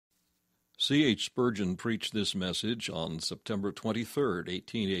C.H. Spurgeon preached this message on September 23,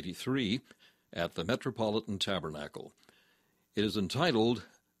 1883, at the Metropolitan Tabernacle. It is entitled,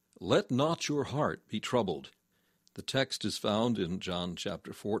 "Let Not Your Heart Be Troubled." The text is found in John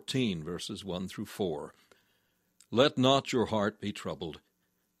chapter 14, verses 1 through 4. Let not your heart be troubled.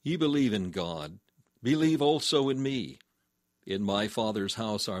 Ye believe in God, believe also in me. In my Father's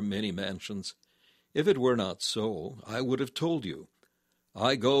house are many mansions. If it were not so, I would have told you.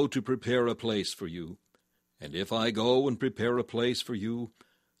 I go to prepare a place for you. And if I go and prepare a place for you,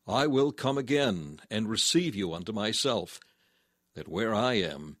 I will come again and receive you unto myself, that where I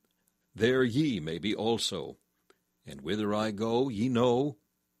am, there ye may be also. And whither I go ye know,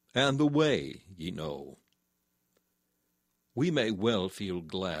 and the way ye know. We may well feel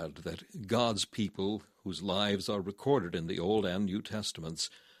glad that God's people, whose lives are recorded in the Old and New Testaments,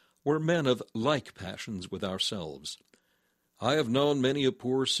 were men of like passions with ourselves. I have known many a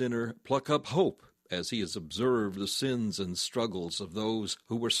poor sinner pluck up hope as he has observed the sins and struggles of those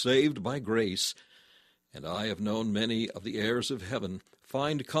who were saved by grace, and I have known many of the heirs of heaven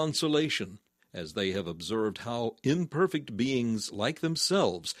find consolation as they have observed how imperfect beings like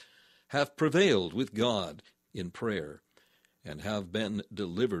themselves have prevailed with God in prayer and have been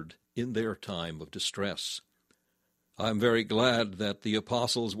delivered in their time of distress. I am very glad that the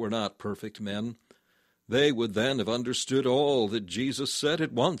apostles were not perfect men. They would then have understood all that Jesus said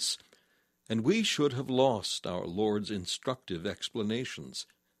at once, and we should have lost our Lord's instructive explanations.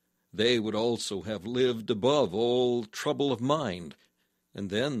 They would also have lived above all trouble of mind, and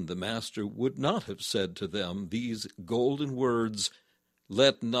then the Master would not have said to them these golden words,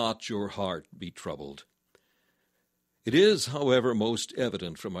 "Let not your heart be troubled." It is, however, most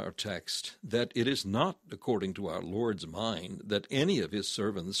evident from our text that it is not according to our Lord's mind that any of his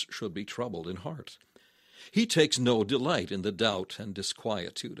servants should be troubled in heart. He takes no delight in the doubt and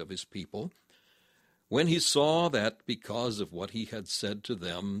disquietude of his people. When he saw that because of what he had said to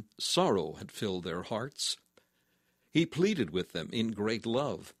them, sorrow had filled their hearts, he pleaded with them in great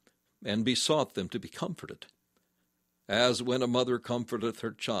love, and besought them to be comforted. As when a mother comforteth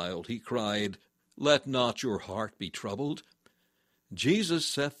her child, he cried, "Let not your heart be troubled." Jesus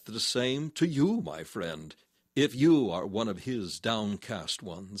saith the same to you, my friend, if you are one of his downcast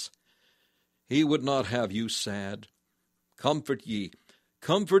ones. He would not have you sad. Comfort ye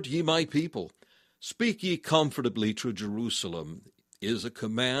my people. Speak ye comfortably to Jerusalem, is a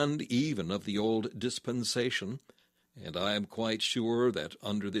command even of the old dispensation, and I am quite sure that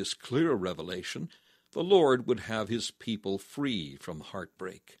under this clear revelation the Lord would have his people free from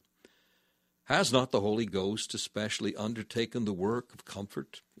heartbreak. Has not the Holy Ghost especially undertaken the work of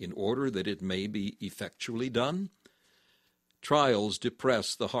comfort in order that it may be effectually done? Trials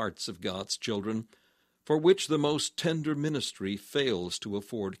depress the hearts of God's children, for which the most tender ministry fails to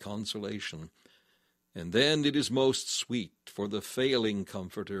afford consolation. And then it is most sweet for the failing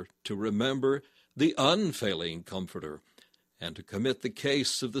comforter to remember the unfailing Comforter, and to commit the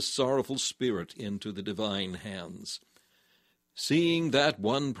case of the sorrowful spirit into the divine hands. Seeing that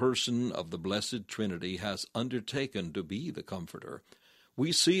one person of the Blessed Trinity has undertaken to be the Comforter,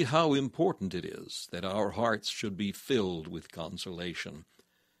 we see how important it is that our hearts should be filled with consolation.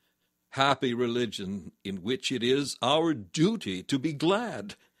 Happy religion in which it is our duty to be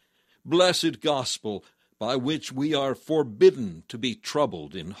glad! Blessed gospel by which we are forbidden to be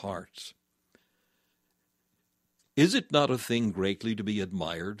troubled in heart! Is it not a thing greatly to be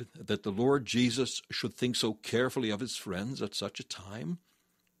admired that the Lord Jesus should think so carefully of his friends at such a time?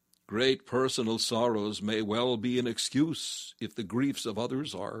 Great personal sorrows may well be an excuse if the griefs of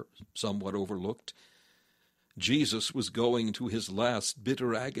others are somewhat overlooked. Jesus was going to his last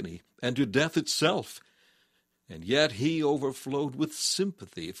bitter agony and to death itself, and yet he overflowed with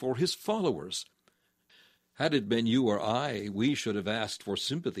sympathy for his followers. Had it been you or I, we should have asked for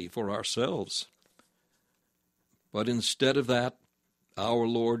sympathy for ourselves. But instead of that, our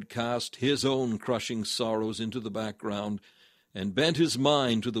Lord cast his own crushing sorrows into the background and bent his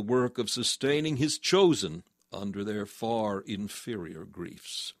mind to the work of sustaining his chosen under their far inferior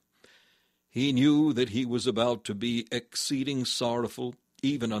griefs. He knew that he was about to be exceeding sorrowful,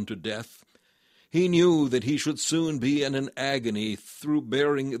 even unto death. He knew that he should soon be in an agony through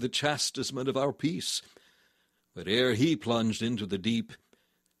bearing the chastisement of our peace. But ere he plunged into the deep,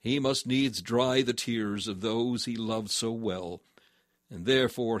 he must needs dry the tears of those he loved so well, and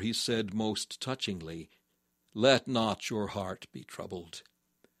therefore he said most touchingly, "Let not your heart be troubled."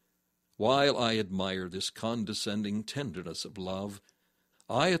 While I admire this condescending tenderness of love,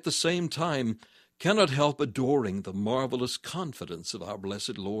 I at the same time cannot help adoring the marvelous confidence of our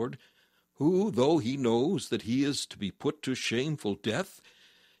blessed Lord, who, though he knows that he is to be put to shameful death,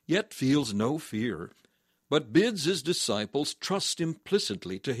 yet feels no fear, but bids his disciples trust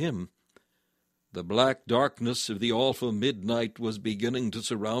implicitly to him. The black darkness of the awful midnight was beginning to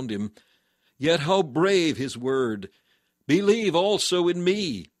surround him, yet how brave his word, "Believe also in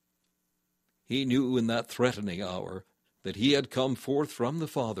me." He knew in that threatening hour that he had come forth from the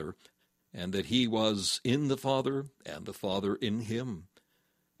Father, and that he was in the Father, and the Father in him.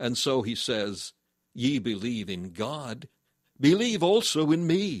 And so he says, "Ye believe in God, believe also in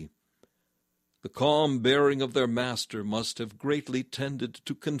me." The calm bearing of their Master must have greatly tended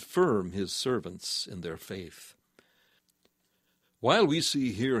to confirm his servants in their faith. While we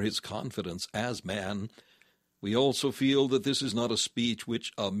see here his confidence as man, we also feel that this is not a speech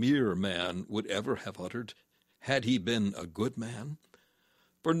which a mere man would ever have uttered, had he been a good man.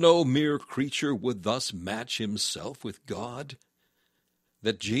 For no mere creature would thus match himself with God.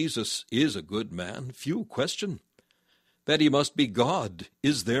 That Jesus is a good man, few question. That he must be God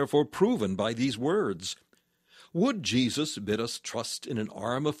is therefore proven by these words. Would Jesus bid us trust in an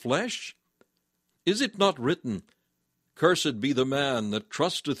arm of flesh? Is it not written, "Cursed be the man that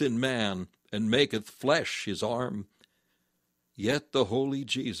trusteth in man, and maketh flesh his arm"? Yet the holy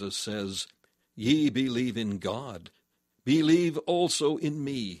Jesus says, "Ye believe in God, believe also in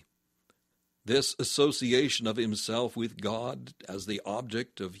me." This association of himself with God as the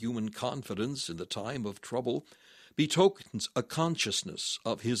object of human confidence in the time of trouble betokens a consciousness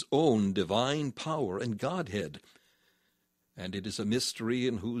of his own divine power and Godhead, and it is a mystery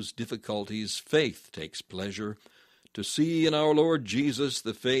in whose difficulties faith takes pleasure, to see in our Lord Jesus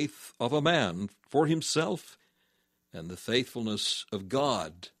the faith of a man for himself and the faithfulness of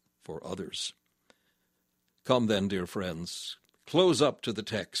God for others. Come then, dear friends, close up to the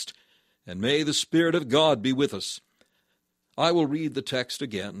text, and may the Spirit of God be with us. I will read the text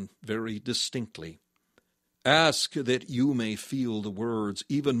again very distinctly. Ask that you may feel the words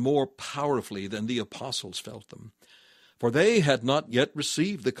even more powerfully than the apostles felt them, for they had not yet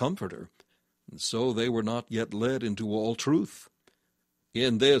received the Comforter, and so they were not yet led into all truth.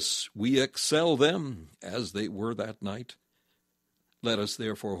 In this we excel them, as they were that night. Let us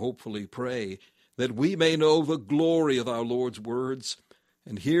therefore hopefully pray that we may know the glory of our Lord's words,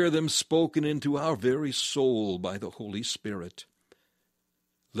 and hear them spoken into our very soul by the Holy Spirit.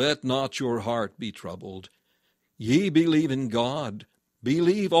 Let not your heart be troubled. Ye believe in God,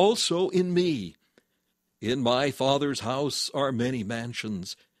 believe also in me. In my Father's house are many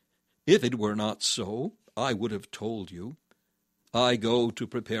mansions. If it were not so, I would have told you. I go to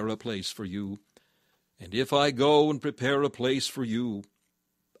prepare a place for you. And if I go and prepare a place for you,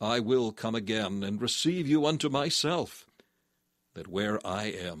 I will come again and receive you unto myself, that where I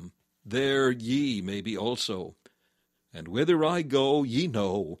am, there ye may be also. And whither I go ye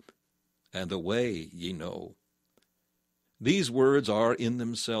know, and the way ye know. These words are in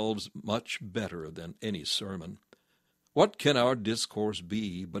themselves much better than any sermon. What can our discourse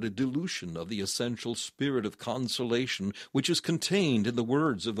be but a dilution of the essential spirit of consolation which is contained in the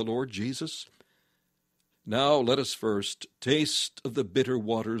words of the Lord Jesus? Now let us first taste of the bitter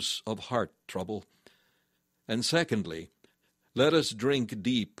waters of heart trouble, and secondly, let us drink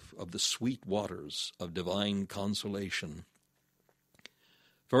deep of the sweet waters of divine consolation.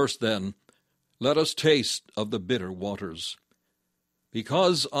 First, then, let us taste of the bitter waters.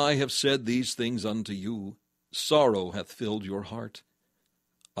 Because I have said these things unto you, sorrow hath filled your heart.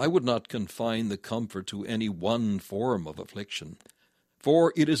 I would not confine the comfort to any one form of affliction,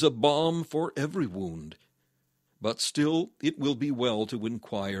 for it is a balm for every wound. But still it will be well to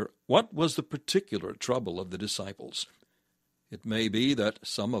inquire what was the particular trouble of the disciples. It may be that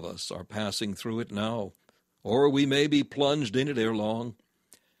some of us are passing through it now, or we may be plunged in it ere long.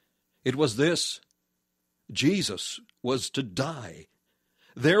 It was this: Jesus was to die.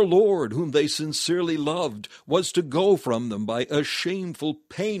 Their Lord, whom they sincerely loved, was to go from them by a shameful,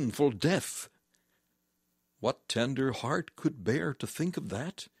 painful death. What tender heart could bear to think of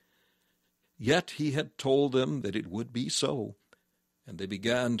that? Yet he had told them that it would be so, and they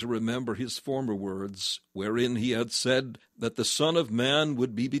began to remember his former words, wherein he had said that the Son of Man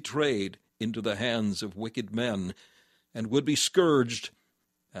would be betrayed into the hands of wicked men, and would be scourged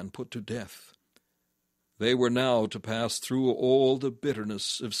and put to death. They were now to pass through all the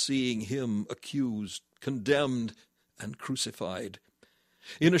bitterness of seeing him accused, condemned, and crucified.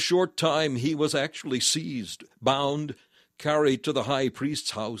 In a short time he was actually seized, bound, carried to the high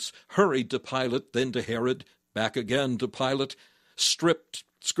priest's house, hurried to Pilate, then to Herod, back again to Pilate, stripped,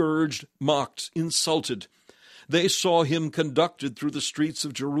 scourged, mocked, insulted. They saw him conducted through the streets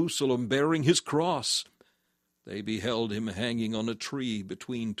of Jerusalem, bearing his cross. They beheld him hanging on a tree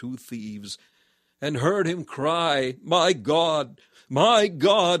between two thieves, and heard him cry, my God,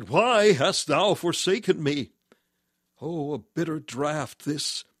 why hast thou forsaken me? Oh, a bitter draught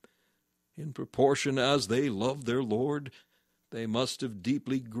this! In proportion as they loved their Lord, they must have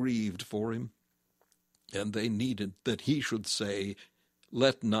deeply grieved for him, and they needed that he should say,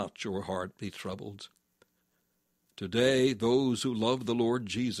 let not your heart be troubled. Today, those who love the Lord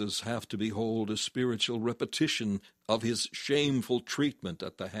Jesus have to behold a spiritual repetition of his shameful treatment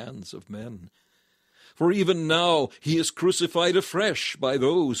at the hands of men. For even now he is crucified afresh by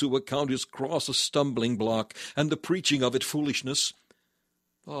those who account his cross a stumbling block and the preaching of it foolishness.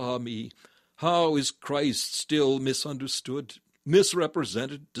 Ah me, how is Christ still misunderstood,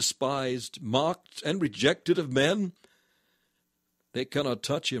 misrepresented, despised, mocked, and rejected of men? They cannot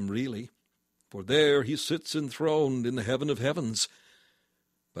touch him really, for there he sits enthroned in the heaven of heavens.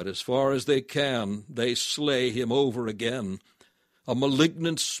 But as far as they can, they slay him over again. A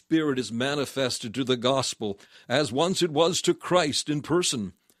malignant spirit is manifested to the gospel, as once it was to Christ in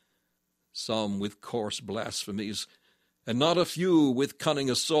person. Some with coarse blasphemies, and not a few with cunning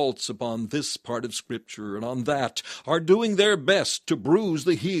assaults upon this part of Scripture and on that, are doing their best to bruise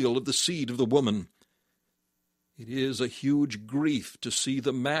the heel of the seed of the woman. It is a huge grief to see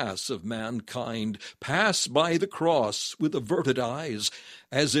the mass of mankind pass by the cross with averted eyes,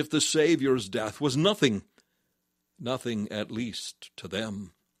 as if the Saviour's death was nothing at least to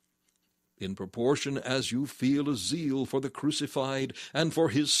them. In proportion as you feel a zeal for the crucified and for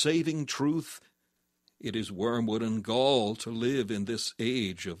his saving truth, it is wormwood and gall to live in this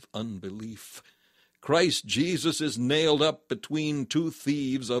age of unbelief. Christ Jesus is nailed up between two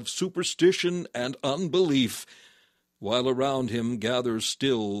thieves of superstition and unbelief, while around him gathers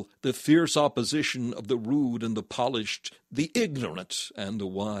still the fierce opposition of the rude and the polished, the ignorant and the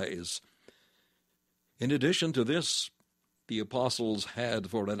wise. In addition to this, the apostles had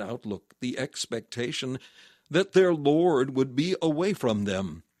for an outlook the expectation that their Lord would be away from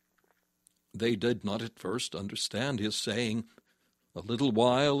them. They did not at first understand his saying, a little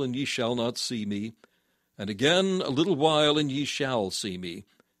while and ye shall not see me, and again a little while and ye shall see me,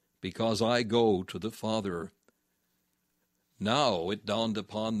 because I go to the Father. Now it dawned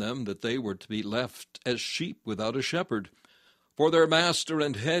upon them that they were to be left as sheep without a shepherd, for their master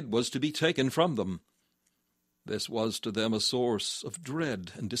and head was to be taken from them. This was to them a source of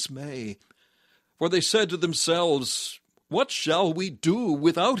dread and dismay, for they said to themselves, what shall we do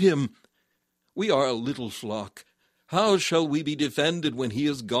without him? We are a little flock. How shall we be defended when he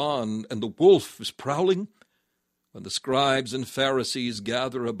is gone and the wolf is prowling? When the scribes and Pharisees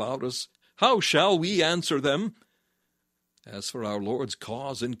gather about us, how shall we answer them? As for our Lord's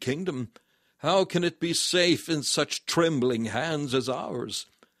cause and kingdom, how can it be safe in such trembling hands as ours?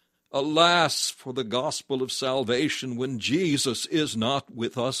 Alas, for the gospel of salvation when Jesus is not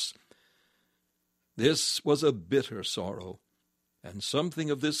with us. This was a bitter sorrow, and something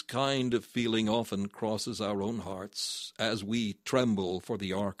of this kind of feeling often crosses our own hearts as we tremble for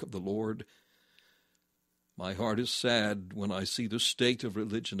the ark of the Lord. My heart is sad when I see the state of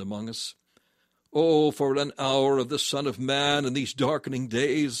religion among us. Oh, for an hour of the Son of Man in these darkening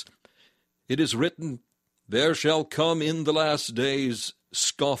days! It is written, there shall come in the last days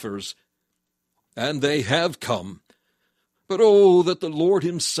scoffers, and they have come. But oh, that the Lord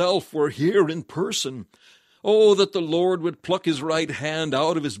himself were here in person! Oh, that the Lord would pluck his right hand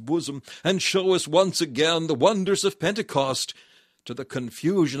out of his bosom and show us once again the wonders of Pentecost, to the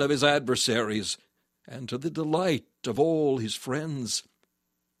confusion of his adversaries and to the delight of all his friends.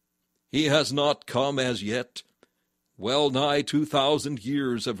 He has not come as yet. Well nigh 2,000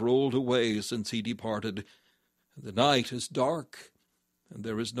 years have rolled away since he departed. The night is dark, and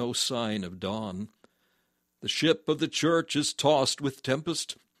there is no sign of dawn. The ship of the church is tossed with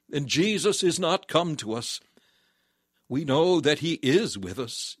tempest, and Jesus is not come to us. We know that he is with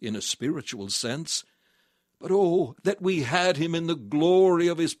us in a spiritual sense, but oh, that we had him in the glory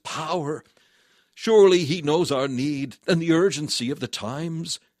of his power. Surely he knows our need and the urgency of the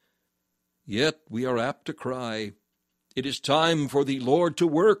times. Yet we are apt to cry, it is time for thee, Lord, to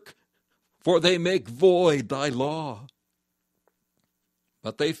work, for they make void thy law.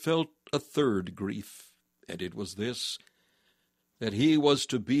 But they felt a third grief, and it was this, that he was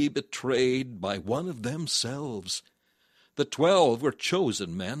to be betrayed by one of themselves. The 12 were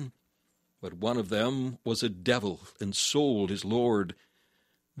chosen men, but one of them was a devil and sold his Lord.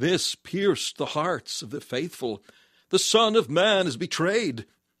 This pierced the hearts of the faithful. The Son of Man is betrayed.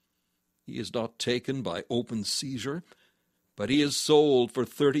 He is not taken by open seizure, but he is sold for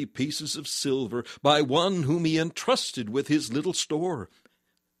 30 pieces of silver by one whom he entrusted with his little store.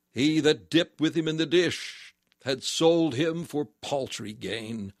 He that dipped with him in the dish had sold him for paltry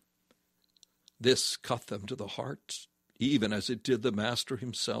gain. This cut them to the heart, even as it did the Master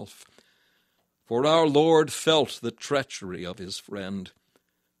himself. For our Lord felt the treachery of his friend.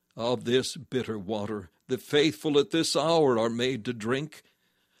 Of this bitter water the faithful at this hour are made to drink.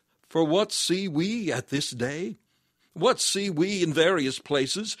 For what see we at this day? What see we in various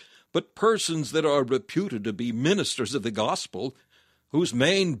places but persons that are reputed to be ministers of the gospel, whose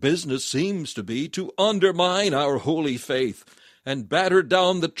main business seems to be to undermine our holy faith and batter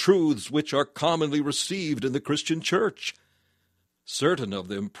down the truths which are commonly received in the Christian church? Certain of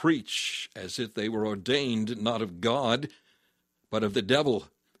them preach as if they were ordained not of God, but of the devil,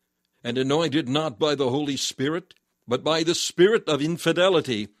 and anointed not by the Holy Spirit, but by the spirit of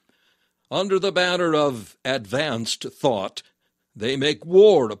infidelity. Under the banner of advanced thought, they make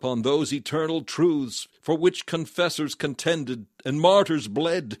war upon those eternal truths for which confessors contended and martyrs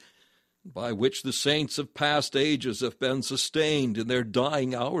bled, by which the saints of past ages have been sustained in their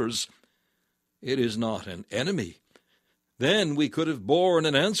dying hours. It is not an enemy. Then we could have borne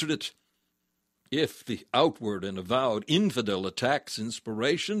and answered it. If the outward and avowed infidel attacks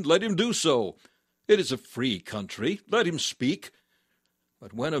inspiration, let him do so. It is a free country. Let him speak.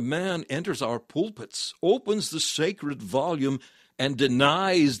 But when a man enters our pulpits, opens the sacred volume, and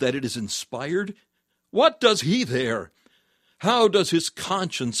denies that it is inspired, what does he there? How does his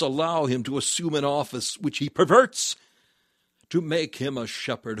conscience allow him to assume an office which he perverts? To make him a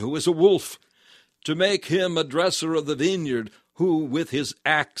shepherd who is a wolf, to make him a dresser of the vineyard, who with his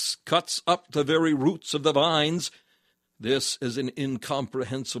axe cuts up the very roots of the vines, this is an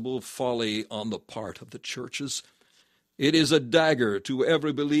incomprehensible folly on the part of the churches. It is a dagger to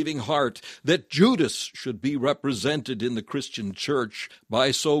every believing heart that Judas should be represented in the Christian church by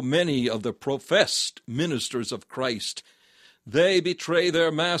so many of the professed ministers of Christ. They betray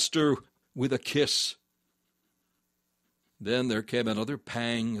their master with a kiss. Then there came another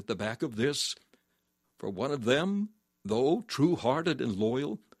pang at the back of this, for one of them, though true-hearted and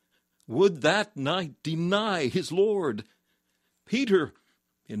loyal, would that night deny his Lord. Peter,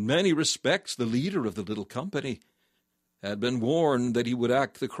 in many respects the leader of the little company, had been warned that he would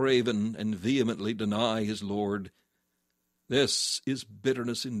act the craven and vehemently deny his Lord. This is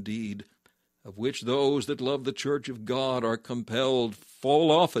bitterness indeed, of which those that love the church of God are compelled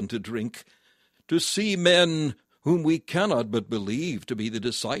full often to drink, to see men whom we cannot but believe to be the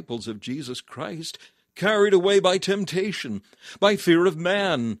disciples of Jesus Christ carried away by temptation, by fear of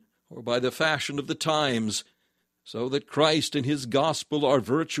man, or by the fashion of the times, so that Christ and his gospel are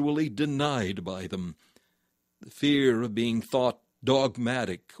virtually denied by them. The fear of being thought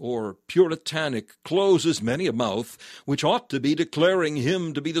dogmatic or puritanic closes many a mouth which ought to be declaring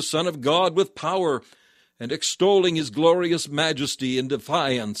him to be the Son of God with power, and extolling his glorious majesty in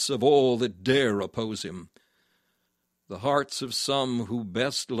defiance of all that dare oppose him. The hearts of some who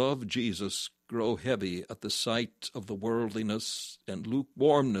best love Jesus grow heavy at the sight of the worldliness and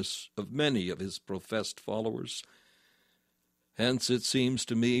lukewarmness of many of his professed followers. Hence it seems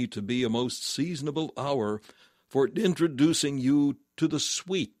to me to be a most seasonable hour for introducing you to the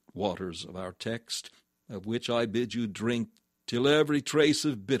sweet waters of our text, of which I bid you drink till every trace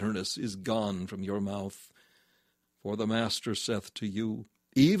of bitterness is gone from your mouth. For the Master saith to you,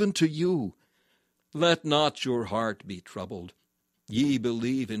 even to you, let not your heart be troubled. Ye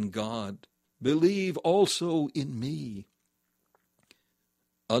believe in God, believe also in me.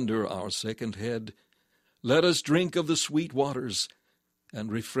 Under our second head, let us drink of the sweet waters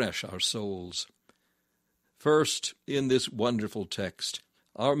and refresh our souls. First, in this wonderful text,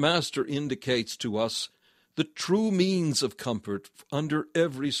 our Master indicates to us the true means of comfort under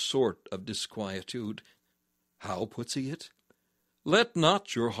every sort of disquietude. How puts he it? Let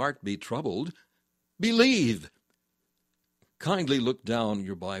not your heart be troubled. Believe. Kindly look down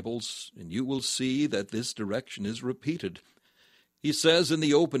your Bibles, and you will see that this direction is repeated. He says in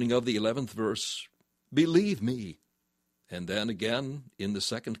the opening of the 11th verse, believe me. And then again, in the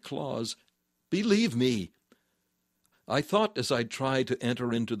second clause, believe me. I thought as I tried to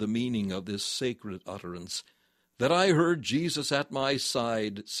enter into the meaning of this sacred utterance, that I heard Jesus at my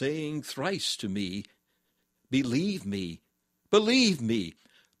side saying thrice to me, believe me, believe me,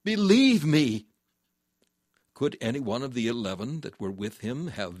 believe me. Could any one of the 11 that were with him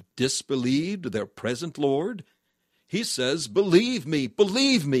have disbelieved their present Lord? He says, believe me,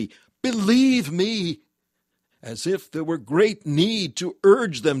 believe me, believe me, as if there were great need to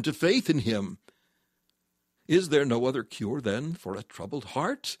urge them to faith in him. Is there no other cure, then, for a troubled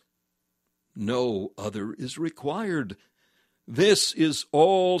heart? No other is required. This is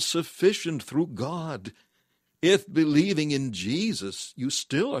all sufficient through God. If believing in Jesus you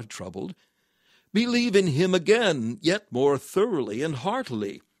still are troubled, believe in him again, yet more thoroughly and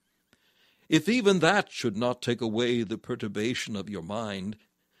heartily. if even that should not take away the perturbation of your mind,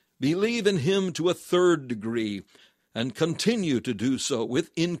 believe in him to a third degree, and continue to do so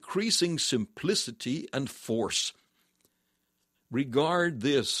with increasing simplicity and force. Regard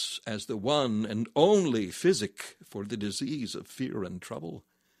this as the one and only physic for the disease of fear and trouble.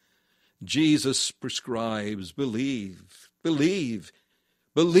 Jesus prescribes, believe, believe,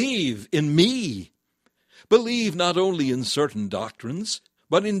 believe in me. Believe not only in certain doctrines,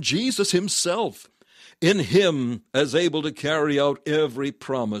 but in Jesus himself, in him as able to carry out every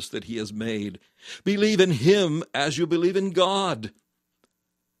promise that he has made. Believe in him as you believe in God.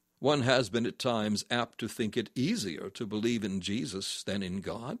 One has been at times apt to think it easier to believe in Jesus than in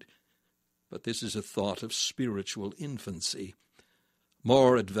God, but this is a thought of spiritual infancy.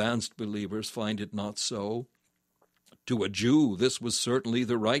 More advanced believers find it not so. To a Jew, this was certainly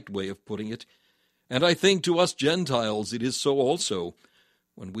the right way of putting it, and I think to us Gentiles it is so also,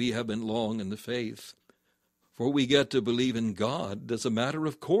 when we have been long in the faith. For we get to believe in God as a matter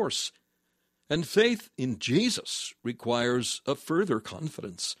of course, and faith in Jesus requires a further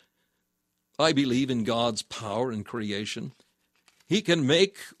confidence. I believe in God's power in creation. He can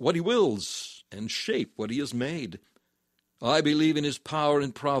make what he wills and shape what he has made. I believe in his power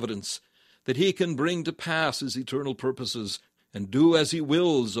and providence, that he can bring to pass his eternal purposes and do as he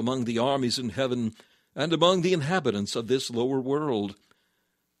wills among the armies in heaven and among the inhabitants of this lower world.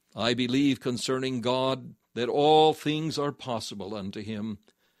 I believe concerning God that all things are possible unto him.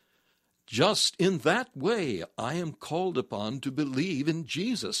 Just in that way I am called upon to believe in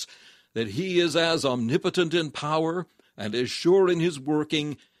Jesus, that he is as omnipotent in power and as sure in his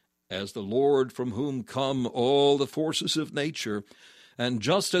working as the Lord from whom come all the forces of nature, and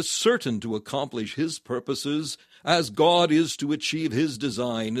just as certain to accomplish his purposes as God is to achieve his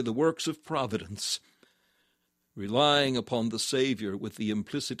design in the works of providence. Relying upon the Savior with the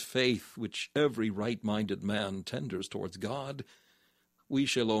implicit faith which every right-minded man tenders towards God, we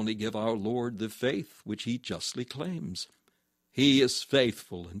shall only give our Lord the faith which he justly claims. He is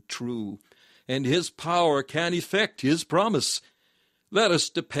faithful and true, and his power can effect his promise. Let us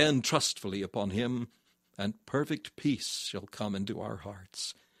depend trustfully upon him, and perfect peace shall come into our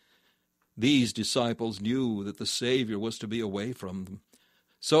hearts. These disciples knew that the Savior was to be away from them,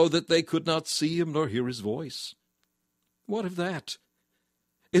 so that they could not see him nor hear his voice. What of that?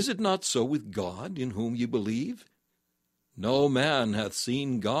 Is it not so with God, in whom you believe? No man hath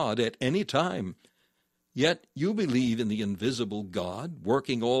seen God at any time. Yet you believe in the invisible God,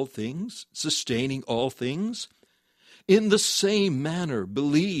 working all things, sustaining all things. In the same manner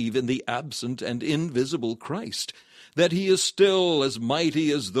believe in the absent and invisible Christ, that he is still as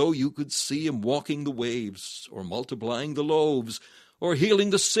mighty as though you could see him walking the waves, or multiplying the loaves, or healing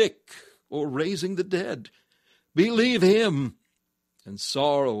the sick, or raising the dead. Believe him, and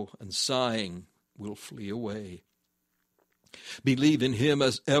sorrow and sighing will flee away. Believe in him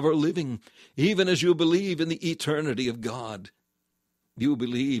as ever living, even as you believe in the eternity of God. You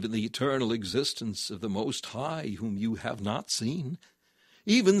believe in the eternal existence of the Most High, whom you have not seen.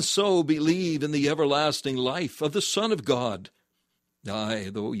 Even so believe in the everlasting life of the Son of God. Aye,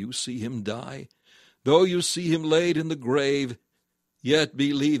 though you see him die, though you see him laid in the grave, yet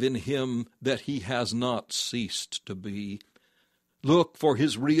believe in him that he has not ceased to be. Look for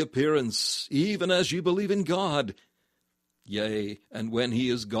his reappearance, even as you believe in God. Yea, and when he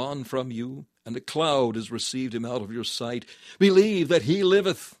is gone from you, and a cloud has received him out of your sight, believe that he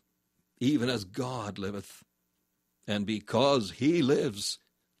liveth, even as God liveth. And because he lives,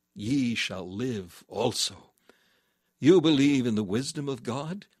 ye shall live also. You believe in the wisdom of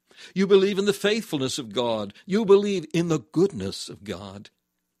God. You believe in the faithfulness of God. You believe in the goodness of God.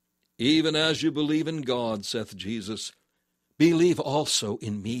 Even as you believe in God, saith Jesus, believe also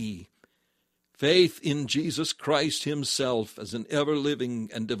in me. Faith in Jesus Christ himself as an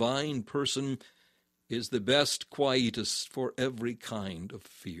ever-living and divine person is the best quietus for every kind of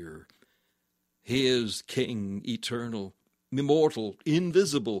fear. He is King, eternal, immortal,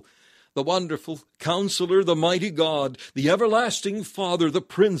 invisible, the wonderful Counselor, the mighty God, the everlasting Father, the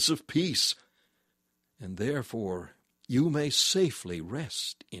Prince of Peace. And therefore you may safely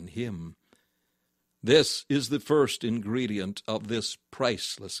rest in him. This is the first ingredient of this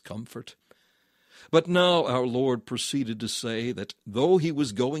priceless comfort. But now our Lord proceeded to say that though he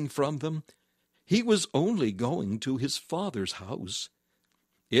was going from them, he was only going to his Father's house.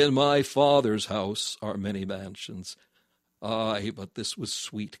 In my Father's house are many mansions. Aye, but this was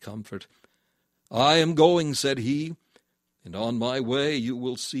sweet comfort. I am going, said he, and on my way you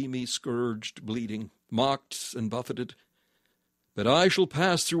will see me scourged, bleeding, mocked, and buffeted. But I shall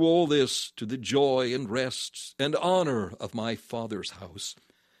pass through all this to the joy and rest and honor of my Father's house.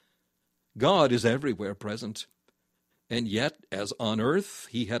 God is everywhere present. And yet, as on earth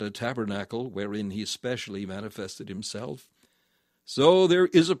he had a tabernacle wherein he specially manifested himself, so there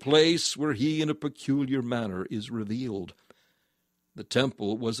is a place where he in a peculiar manner is revealed. The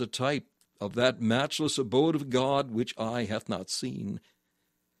temple was a type of that matchless abode of God which eye hath not seen.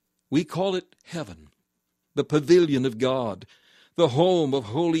 We call it heaven, the pavilion of God, the home of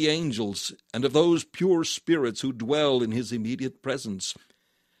holy angels and of those pure spirits who dwell in his immediate presence.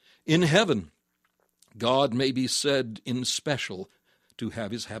 In heaven, God may be said in special to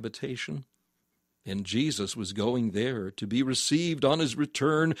have his habitation, and Jesus was going there to be received on his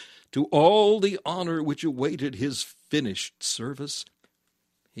return to all the honor which awaited his finished service.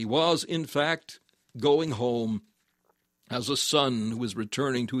 He was, in fact, going home as a son who is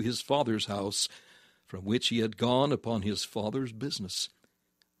returning to his father's house, from which he had gone upon his father's business.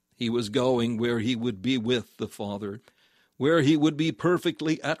 He was going where he would be with the Father, where he would be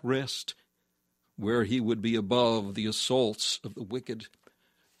perfectly at rest, where he would be above the assaults of the wicked,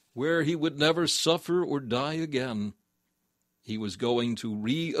 where he would never suffer or die again. He was going to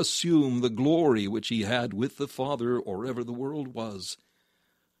reassume the glory which he had with the Father or ever the world was.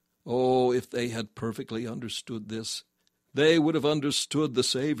 Oh, if they had perfectly understood this, they would have understood the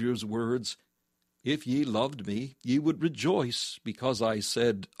Savior's words, "If ye loved me, ye would rejoice, because I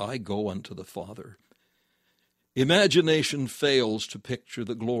said, I go unto the Father." Imagination fails to picture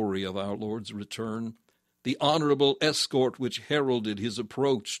the glory of our Lord's return, the honorable escort which heralded his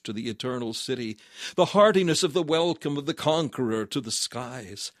approach to the eternal city, the heartiness of the welcome of the conqueror to the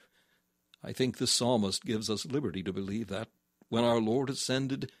skies. I think the psalmist gives us liberty to believe that, when our Lord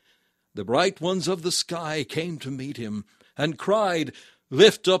ascended, the bright ones of the sky came to meet him, and cried,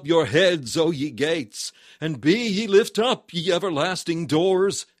 "Lift up your heads, O ye gates, and be ye lift up, ye everlasting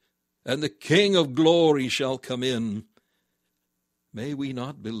doors, and the King of glory shall come in." May we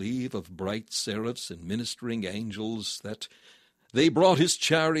not believe of bright seraphs and ministering angels that they brought his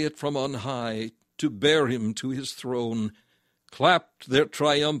chariot from on high to bear him to his throne, clapped their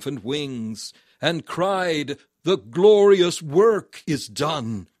triumphant wings, and cried, "The glorious work is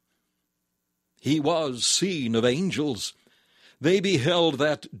done." He was seen of angels. They beheld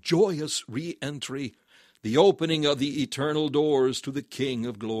that joyous re-entry, the opening of the eternal doors to the King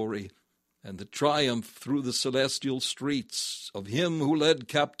of glory, and the triumph through the celestial streets of him who led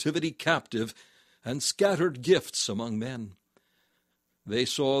captivity captive and scattered gifts among men. They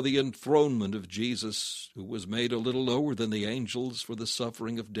saw the enthronement of Jesus, who was made a little lower than the angels for the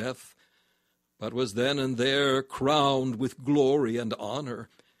suffering of death, but was then and there crowned with glory and honor.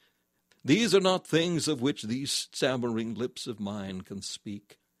 These are not things of which these stammering lips of mine can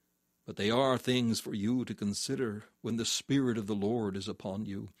speak, but they are things for you to consider when the Spirit of the Lord is upon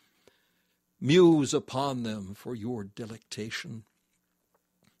you. Muse upon them for your delectation.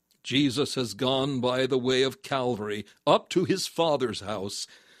 Jesus has gone by the way of Calvary up to his Father's house.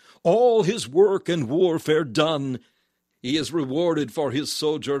 All his work and warfare done, he is rewarded for his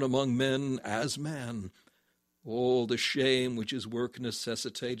sojourn among men as man. All the shame which his work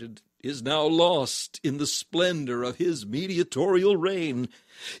necessitated is now lost in the splendor of his mediatorial reign.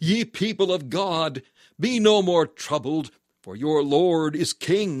 Ye people of God, be no more troubled, for your Lord is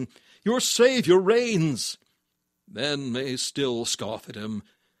King. Your Savior reigns. Men may still scoff at him,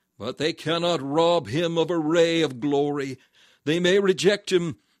 but they cannot rob him of a ray of glory. They may reject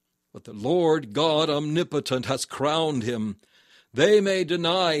him, but the Lord God omnipotent has crowned him. They may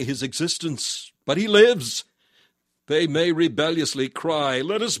deny his existence, but he lives. They may rebelliously cry,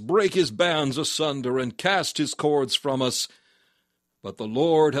 "Let us break his bands asunder and cast his cords from us." But the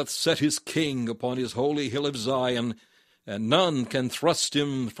Lord hath set his King upon his holy hill of Zion, and none can thrust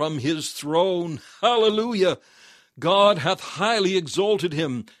him from his throne. Hallelujah! God hath highly exalted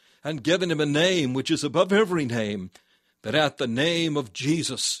him, and given him a name which is above every name, that at the name of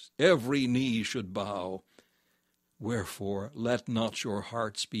Jesus every knee should bow. Wherefore let not your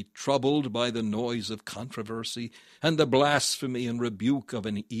hearts be troubled by the noise of controversy, and the blasphemy and rebuke of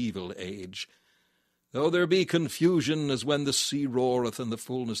an evil age. Though there be confusion as when the sea roareth and the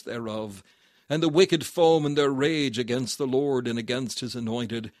fullness thereof, and the wicked foam in their rage against the Lord and against his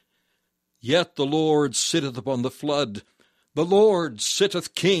anointed, yet the Lord sitteth upon the flood, the Lord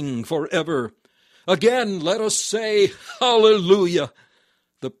sitteth King forever. Again let us say, Hallelujah!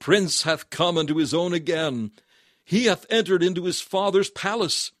 The Prince hath come unto his own again. He hath entered into his Father's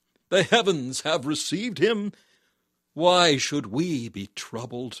palace. The heavens have received him. Why should we be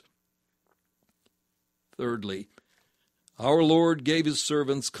troubled? Thirdly, our Lord gave his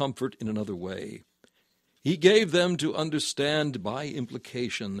servants comfort in another way. He gave them to understand by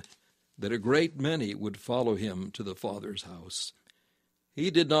implication that a great many would follow him to the Father's house. He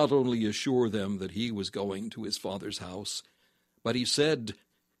did not only assure them that he was going to his Father's house, but he said,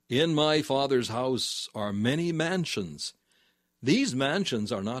 "In my Father's house are many mansions. These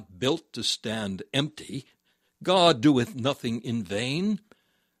mansions are not built to stand empty. God doeth nothing in vain.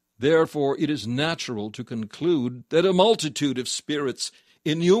 Therefore it is natural to conclude that a multitude of spirits,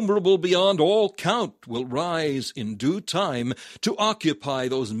 innumerable beyond all count, will rise in due time to occupy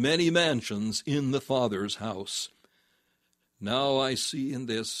those many mansions in the Father's house. Now I see in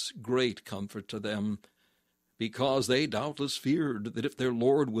this great comfort to them, because they doubtless feared that if their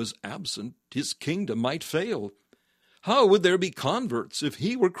Lord was absent, his kingdom might fail. How would there be converts if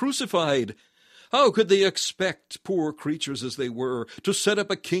he were crucified? How could they expect, poor creatures as they were, to set up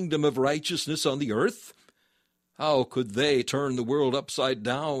a kingdom of righteousness on the earth? How could they turn the world upside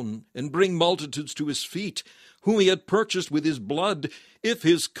down and bring multitudes to his feet, whom he had purchased with his blood, if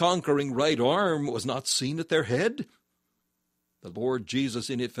his conquering right arm was not seen at their head? The Lord Jesus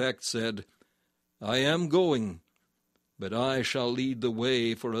in effect said, "I am going, but I shall lead the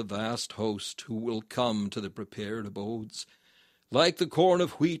way for a vast host who will come to the prepared abodes. Like the corn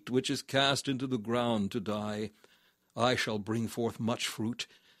of wheat which is cast into the ground to die, I shall bring forth much fruit,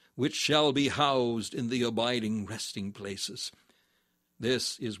 which shall be housed in the abiding resting places."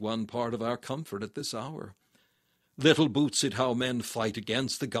 This is one part of our comfort at this hour. Little boots it how men fight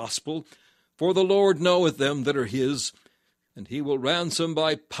against the gospel, for the Lord knoweth them that are his, and he will ransom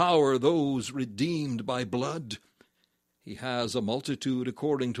by power those redeemed by blood. He has a multitude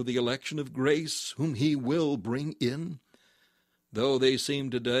according to the election of grace, whom he will bring in. Though they seem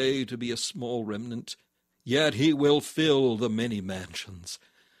today to be a small remnant, yet he will fill the many mansions.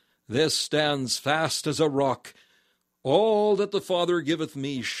 This stands fast as a rock. All that the Father giveth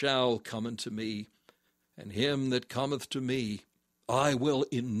me shall come unto me, and him that cometh to me I will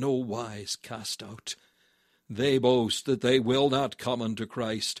in no wise cast out. They boast that they will not come unto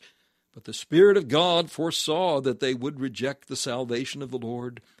Christ, but the Spirit of God foresaw that they would reject the salvation of the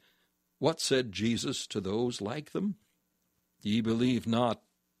Lord. What said Jesus to those like them? Ye believe not,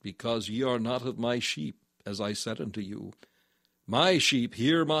 because ye are not of my sheep, as I said unto you. My sheep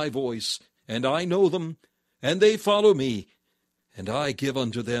hear my voice, and I know them, and they follow me, and I give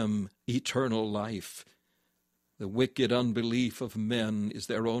unto them eternal life. The wicked unbelief of men is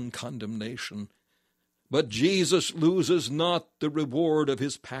their own condemnation. But Jesus loses not the reward of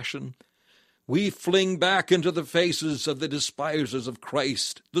his passion. We fling back into the faces of the despisers of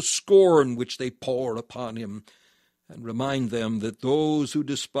Christ the scorn which they pour upon him, and remind them that those who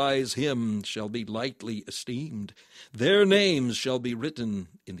despise him shall be lightly esteemed. Their names shall be written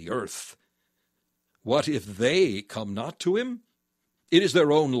in the earth. What if they come not to him? It is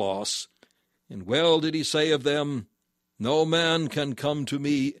their own loss. And well did he say of them, "No man can come to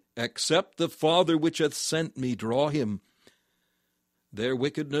me, except the Father which hath sent me draw him." Their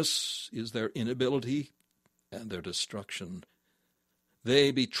wickedness is their inability and their destruction.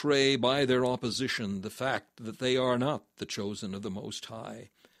 They betray by their opposition the fact that they are not the chosen of the Most High.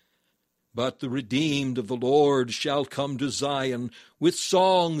 But the redeemed of the Lord shall come to Zion with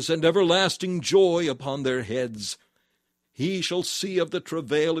songs and everlasting joy upon their heads. He shall see of the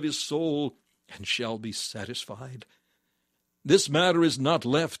travail of his soul and shall be satisfied. This matter is not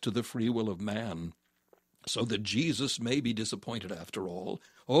left to the free will of man, so that Jesus may be disappointed after all.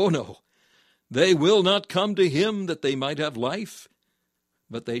 Oh, no, they will not come to him that they might have life,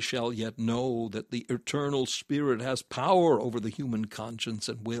 but they shall yet know that the eternal Spirit has power over the human conscience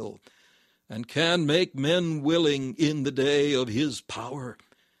and will, and can make men willing in the day of his power.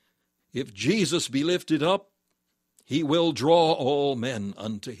 If Jesus be lifted up, he will draw all men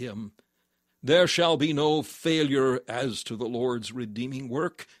unto him. There shall be no failure as to the Lord's redeeming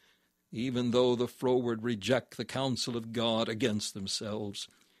work, even though the froward reject the counsel of God against themselves.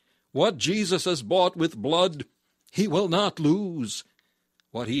 What Jesus has bought with blood, he will not lose.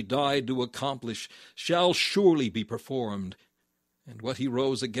 What he died to accomplish shall surely be performed, and what he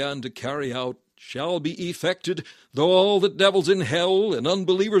rose again to carry out shall be effected, though all the devils in hell and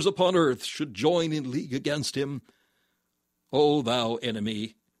unbelievers upon earth should join in league against him. O thou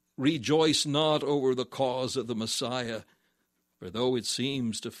enemy, rejoice not over the cause of the Messiah, for though it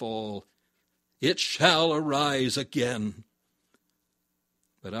seems to fall, it shall arise again.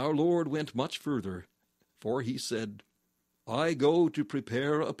 But our Lord went much further, for he said, I go to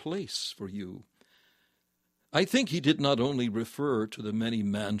prepare a place for you. I think he did not only refer to the many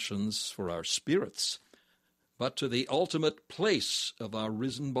mansions for our spirits, but to the ultimate place of our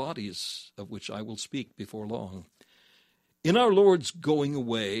risen bodies, of which I will speak before long. In our Lord's going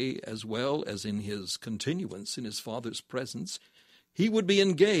away, as well as in his continuance in his Father's presence, he would be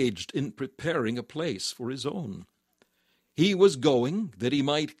engaged in preparing a place for his own. He was going that he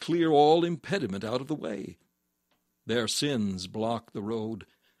might clear all impediment out of the way. Their sins blocked the road.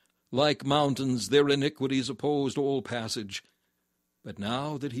 Like mountains, their iniquities opposed all passage. But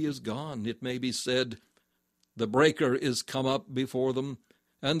now that he is gone, it may be said, the breaker is come up before them,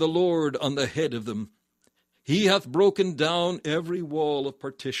 and the Lord on the head of them. He hath broken down every wall of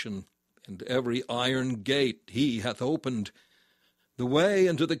partition, and every iron gate he hath opened. The way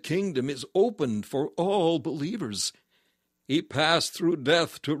into the kingdom is opened for all believers. He passed through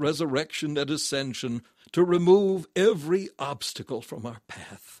death to resurrection and ascension, to remove every obstacle from our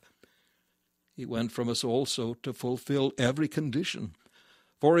path. He went from us also to fulfill every condition,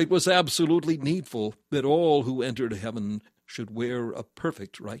 for it was absolutely needful that all who entered heaven should wear a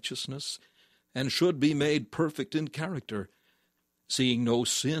perfect righteousness, and should be made perfect in character, seeing no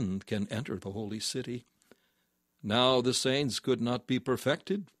sin can enter the holy city. Now the saints could not be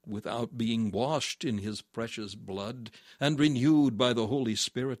perfected without being washed in his precious blood and renewed by the Holy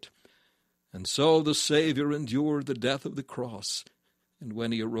Spirit. And so the Savior endured the death of the cross, and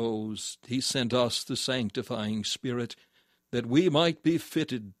when he arose, he sent us the sanctifying Spirit, that we might be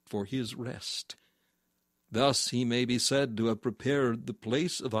fitted for his rest. Thus he may be said to have prepared the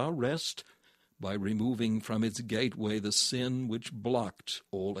place of our rest by removing from its gateway the sin which blocked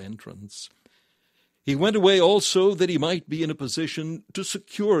all entrance. He went away also that he might be in a position to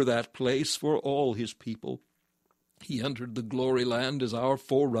secure that place for all his people. He entered the glory land as our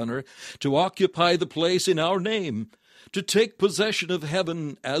forerunner, to occupy the place in our name, to take possession of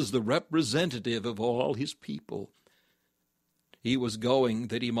heaven as the representative of all his people. He was going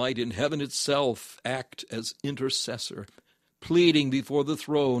that he might in heaven itself act as intercessor, pleading before the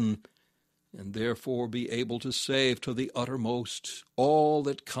throne, and therefore be able to save to the uttermost all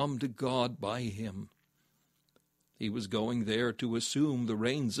that come to God by him. He was going there to assume the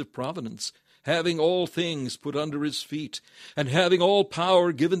reins of providence, having all things put under his feet, and having all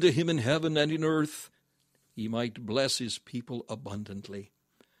power given to him in heaven and in earth, he might bless his people abundantly.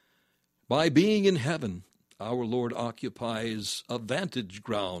 By being in heaven, our Lord occupies a vantage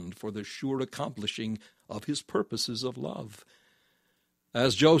ground for the sure accomplishing of his purposes of love.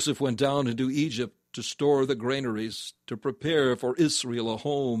 As Joseph went down into Egypt to store the granaries, to prepare for Israel a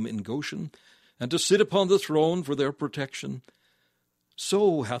home in Goshen, and to sit upon the throne for their protection,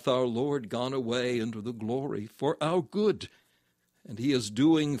 so hath our Lord gone away into the glory for our good, and he is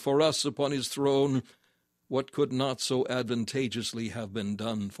doing for us upon his throne what could not so advantageously have been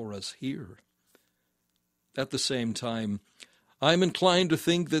done for us here. At the same time, I am inclined to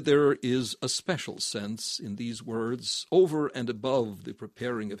think that there is a special sense in these words over and above the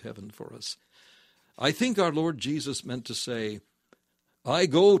preparing of heaven for us. I think our Lord Jesus meant to say, I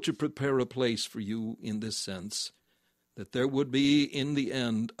go to prepare a place for you in this sense, that there would be in the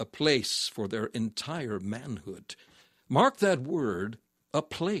end a place for their entire manhood. Mark that word, a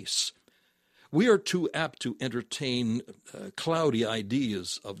place. We are too apt to entertain cloudy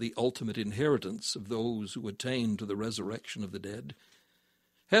ideas of the ultimate inheritance of those who attain to the resurrection of the dead.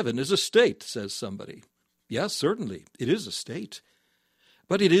 Heaven is a state, says somebody. Yes, certainly, it is a state.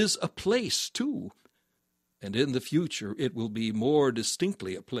 But it is a place, too. And in the future it will be more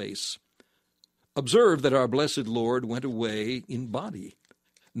distinctly a place. Observe that our blessed Lord went away in body,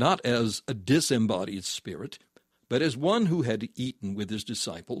 not as a disembodied spirit, but as one who had eaten with his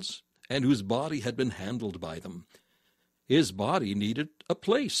disciples, and whose body had been handled by them. His body needed a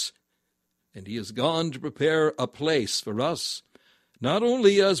place, and he has gone to prepare a place for us, not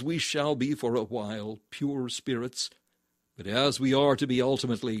only as we shall be for a while pure spirits, but as we are to be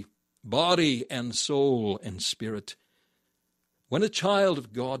ultimately body and soul and spirit. When a child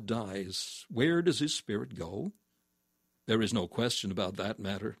of God dies, where does his spirit go? There is no question about that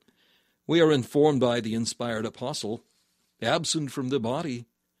matter. We are informed by the inspired apostle, absent from the body,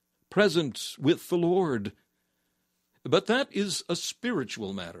 present with the Lord. But that is a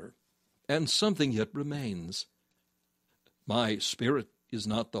spiritual matter, and something yet remains. My spirit is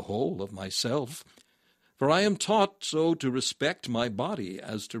not the whole of myself, for I am taught so to respect my body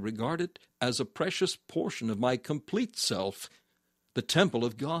as to regard it as a precious portion of my complete self, the temple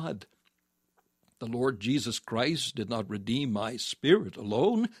of God. The Lord Jesus Christ did not redeem my spirit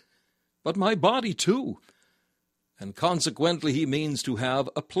alone, but my body too. And consequently he means to have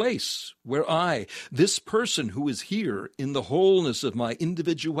a place where I, this person who is here in the wholeness of my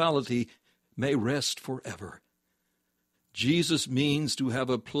individuality, may rest forever. Jesus means to have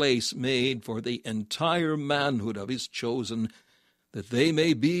a place made for the entire manhood of his chosen, that they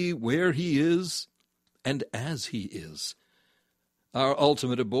may be where he is and as he is. Our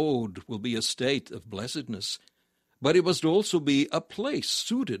ultimate abode will be a state of blessedness, but it must also be a place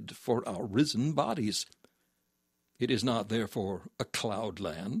suited for our risen bodies. It is not, therefore, a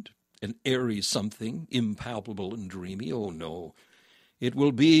cloudland, an airy something, impalpable and dreamy. Oh, no. It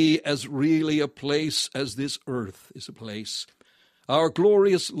will be as really a place as this earth is a place. Our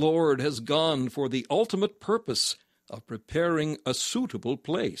glorious Lord has gone for the ultimate purpose of preparing a suitable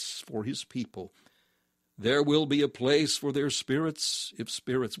place for his people. There will be a place for their spirits, if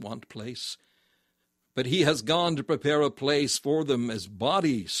spirits want place. But he has gone to prepare a place for them as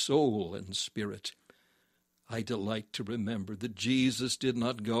body, soul, and spirit. I delight to remember that Jesus did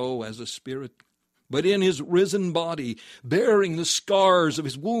not go as a spirit, but in his risen body, bearing the scars of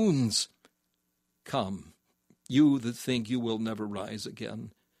his wounds. Come, you that think you will never rise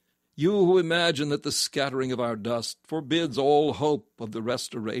again, you who imagine that the scattering of our dust forbids all hope of the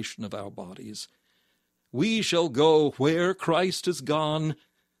restoration of our bodies. We shall go where Christ has gone,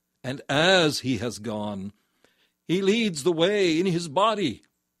 and as he has gone. He leads the way in his body.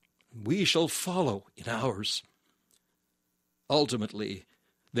 We shall follow in ours. Ultimately,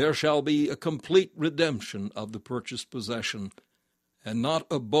 there shall be a complete redemption of the purchased possession, and not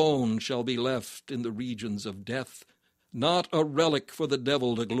a bone shall be left in the regions of death, not a relic for the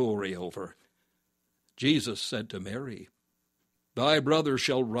devil to glory over. Jesus said to Mary, "Thy brother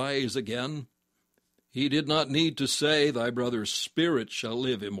shall rise again." He did not need to say, "Thy brother's spirit shall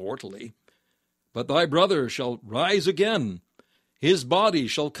live immortally," but "Thy brother shall rise again. His body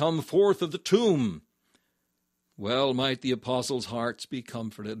shall come forth of the tomb." Well might the apostles' hearts be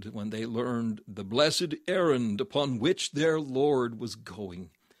comforted when they learned the blessed errand upon which their Lord was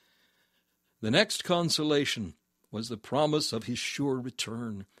going. The next consolation was the promise of his sure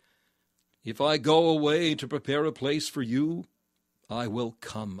return. "If I go away to prepare a place for you, I will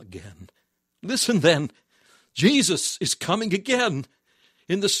come again." Listen then, Jesus is coming again.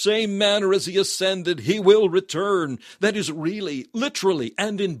 In the same manner as he ascended, he will return. That is really, literally,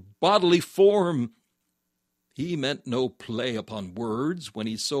 and in bodily form. He meant no play upon words when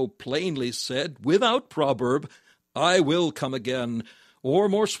he so plainly said, without proverb, "I will come again," or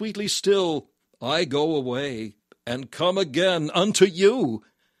more sweetly still, "I go away and come again unto you."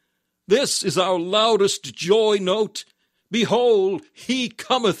 This is our loudest joy note. Behold, he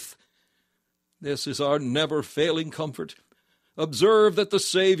cometh. This is our never-failing comfort. Observe that the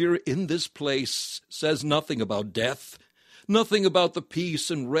Savior in this place says nothing about death, nothing about the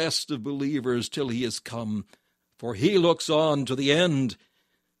peace and rest of believers till he is come, for he looks on to the end.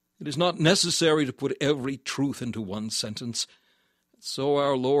 It is not necessary to put every truth into one sentence. So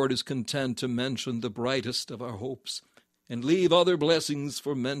our Lord is content to mention the brightest of our hopes and leave other blessings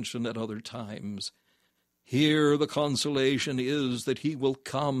for mention at other times. Here the consolation is that he will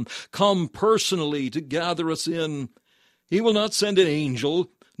come personally to gather us in. He will not send an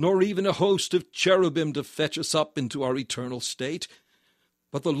angel, nor even a host of cherubim to fetch us up into our eternal state,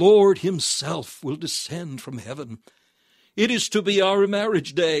 but the Lord himself will descend from heaven. It is to be our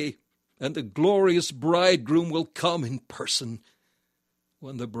marriage day, and the glorious bridegroom will come in person.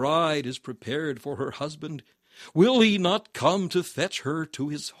 When the bride is prepared for her husband, will he not come to fetch her to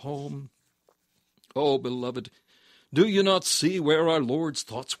his home? Oh, beloved, do you not see where our Lord's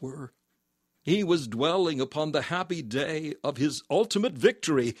thoughts were? He was dwelling upon the happy day of his ultimate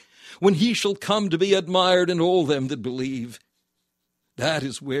victory, when he shall come to be admired in all them that believe. That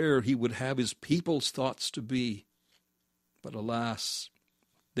is where he would have his people's thoughts to be. But alas,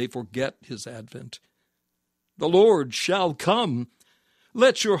 they forget his advent. The Lord shall come.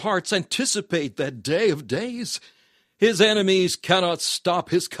 Let your hearts anticipate that day of days. His enemies cannot stop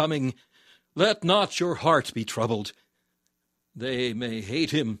his coming. Let not your heart be troubled. They may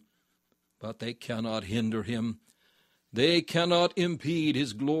hate him, but they cannot hinder him. They cannot impede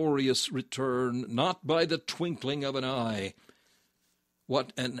his glorious return, not by the twinkling of an eye.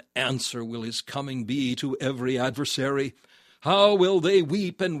 What an answer will his coming be to every adversary! How will they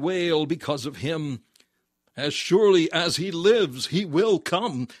weep and wail because of him! As surely as he lives, he will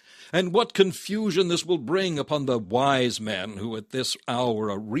come. And what confusion this will bring upon the wise men who at this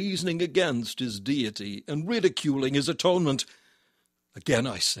hour are reasoning against his deity and ridiculing his atonement. Again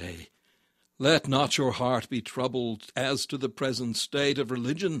I say, let not your heart be troubled as to the present state of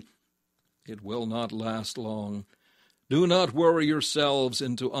religion. It will not last long. Do not worry yourselves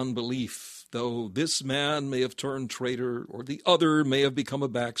into unbelief, though this man may have turned traitor, or the other may have become a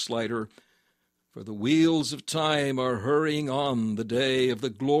backslider. For the wheels of time are hurrying on the day of the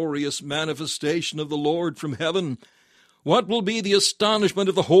glorious manifestation of the Lord from heaven. What will be the astonishment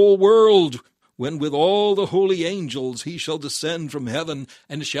of the whole world when with all the holy angels he shall descend from heaven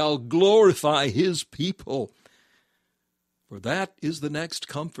and shall glorify his people? For that is the next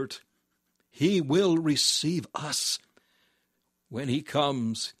comfort. He will receive us. When he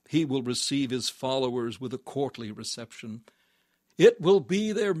comes, he will receive his followers with a courtly reception. It will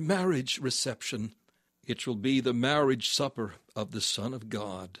be their marriage reception. It shall be the marriage supper of the Son of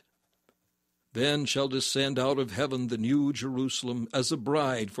God. Then shall descend out of heaven the new Jerusalem as a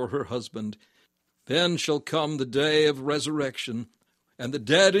bride for her husband. Then shall come the day of resurrection, and the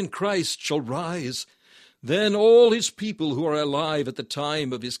dead in Christ shall rise. Then all his people who are alive at the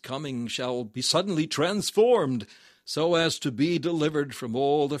time of his coming shall be suddenly transformed, so as to be delivered from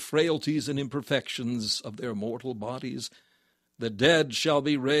all the frailties and imperfections of their mortal bodies. The dead shall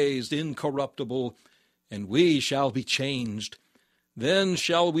be raised incorruptible, and we shall be changed. Then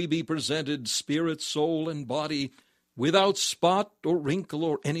shall we be presented, spirit, soul, and body, without spot or wrinkle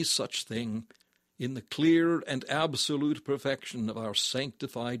or any such thing, in the clear and absolute perfection of our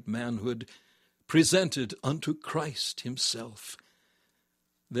sanctified manhood, presented unto Christ himself.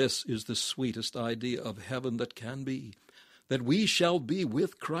 This is the sweetest idea of heaven that can be, that we shall be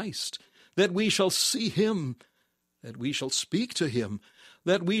with Christ, that we shall see him, that we shall speak to him,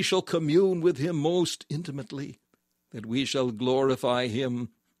 that we shall commune with him most intimately, that we shall glorify him,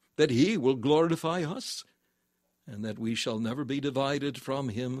 that he will glorify us, and that we shall never be divided from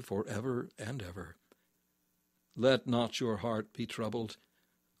him forever and ever. Let not your heart be troubled.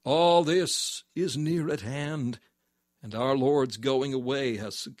 All this is near at hand, and our Lord's going away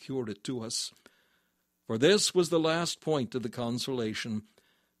has secured it to us. For this was the last point of the consolation,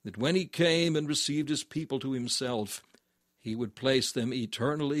 that when he came and received his people to himself, he would place them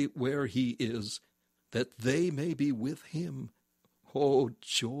eternally where he is, that they may be with him. Oh,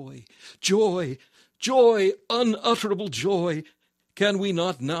 joy, joy, joy, unutterable joy! Can we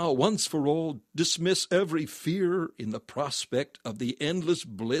not now, once for all, dismiss every fear in the prospect of the endless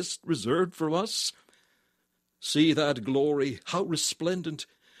bliss reserved for us? See that glory, how resplendent,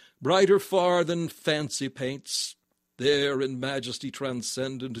 brighter far than fancy paints. There in majesty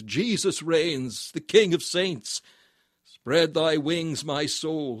transcendent, Jesus reigns, the King of saints. Spread thy wings, my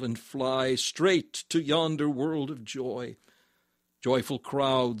soul, and fly straight to yonder world of joy. Joyful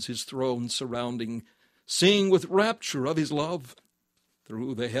crowds his throne surrounding, sing with rapture of his love.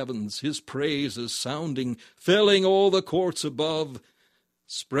 Through the heavens his praises sounding, filling all the courts above.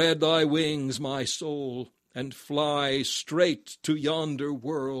 Spread thy wings, my soul, and fly straight to yonder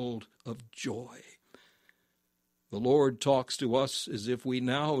world of joy. The Lord talks to us as if we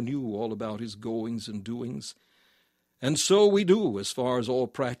now knew all about his goings and doings. And so we do, as far as all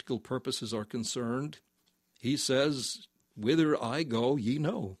practical purposes are concerned. He says, "Whither I go, ye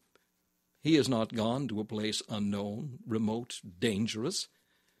know." He has not gone to a place unknown, remote, dangerous.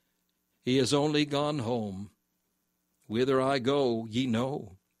 He has only gone home. "Whither I go, ye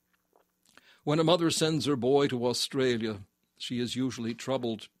know." When a mother sends her boy to Australia, she is usually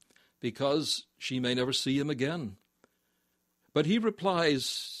troubled because she may never see him again. But he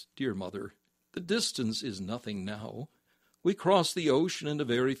replies, "Dear mother, the distance is nothing now. We cross the ocean in a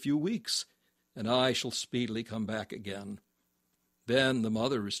very few weeks, and I shall speedily come back again." Then the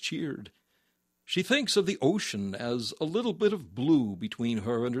mother is cheered. She thinks of the ocean as a little bit of blue between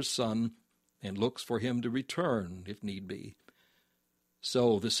her and her son, and looks for him to return, if need be.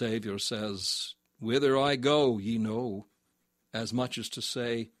 So the Savior says, "Whither I go, ye know," as much as to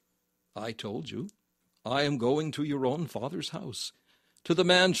say, "I told you, I am going to your own Father's house, to the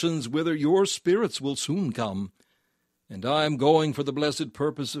mansions whither your spirits will soon come, and I am going for the blessed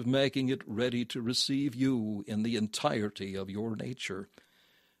purpose of making it ready to receive you in the entirety of your nature.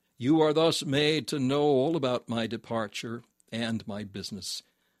 You are thus made to know all about my departure and my business.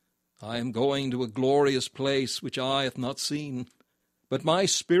 I am going to a glorious place which eye hath not seen, but my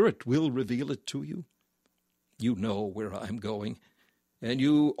Spirit will reveal it to you. You know where I am going, and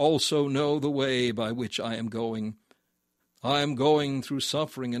you also know the way by which I am going. I am going through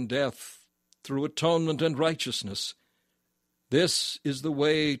suffering and death, through atonement and righteousness. This is the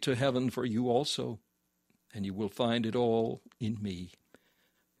way to heaven for you also, and you will find it all in me.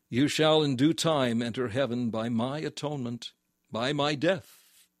 You shall in due time enter heaven by my atonement, by my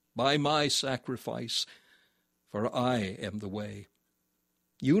death, by my sacrifice, for I am the way.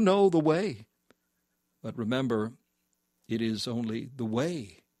 You know the way, but remember, it is only the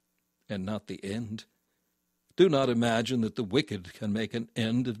way and not the end. Do not imagine that the wicked can make an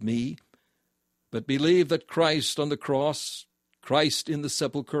end of me, but believe that Christ on the cross, Christ in the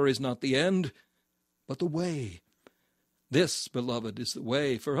sepulchre is not the end, but the way. This, beloved, is the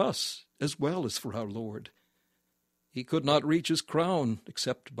way for us as well as for our Lord. He could not reach his crown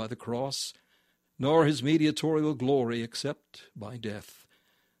except by the cross, nor his mediatorial glory except by death.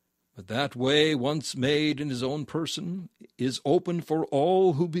 But that way, once made in his own person, is open for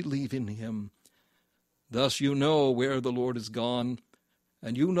all who believe in him. Thus you know where the Lord is gone,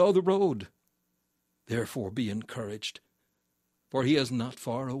 and you know the road. Therefore be encouraged, for he is not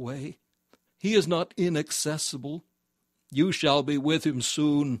far away. He is not inaccessible. You shall be with him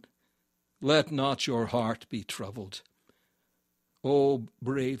soon. Let not your heart be troubled. O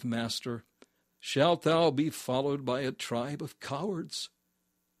brave master, shalt thou be followed by a tribe of cowards?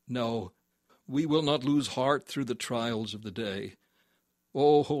 No, we will not lose heart through the trials of the day.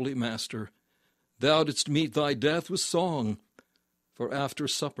 O holy master, thou didst meet thy death with song, for after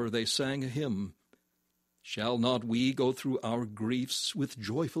supper they sang a hymn. Shall not we go through our griefs with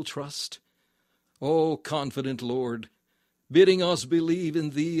joyful trust? O confident Lord, bidding us believe in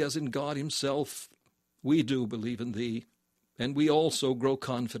thee as in God himself, we do believe in thee, and we also grow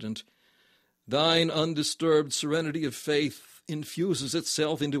confident. Thine undisturbed serenity of faith infuses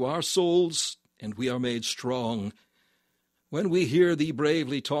itself into our souls, and we are made strong. When we hear thee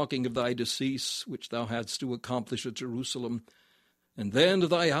bravely talking of thy decease, which thou hadst to accomplish at Jerusalem, and then of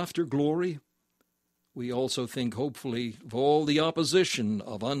thy after glory, we also think hopefully of all the opposition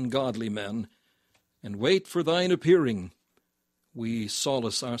of ungodly men, and wait for thine appearing. We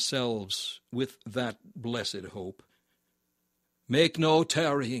solace ourselves with that blessed hope. Make no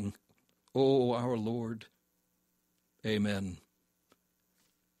tarrying, O our Lord. Amen.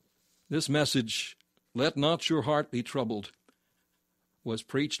 This message, "Let not your heart be troubled," was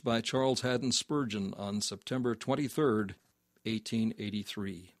preached by Charles Haddon Spurgeon on September 23rd,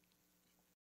 1883.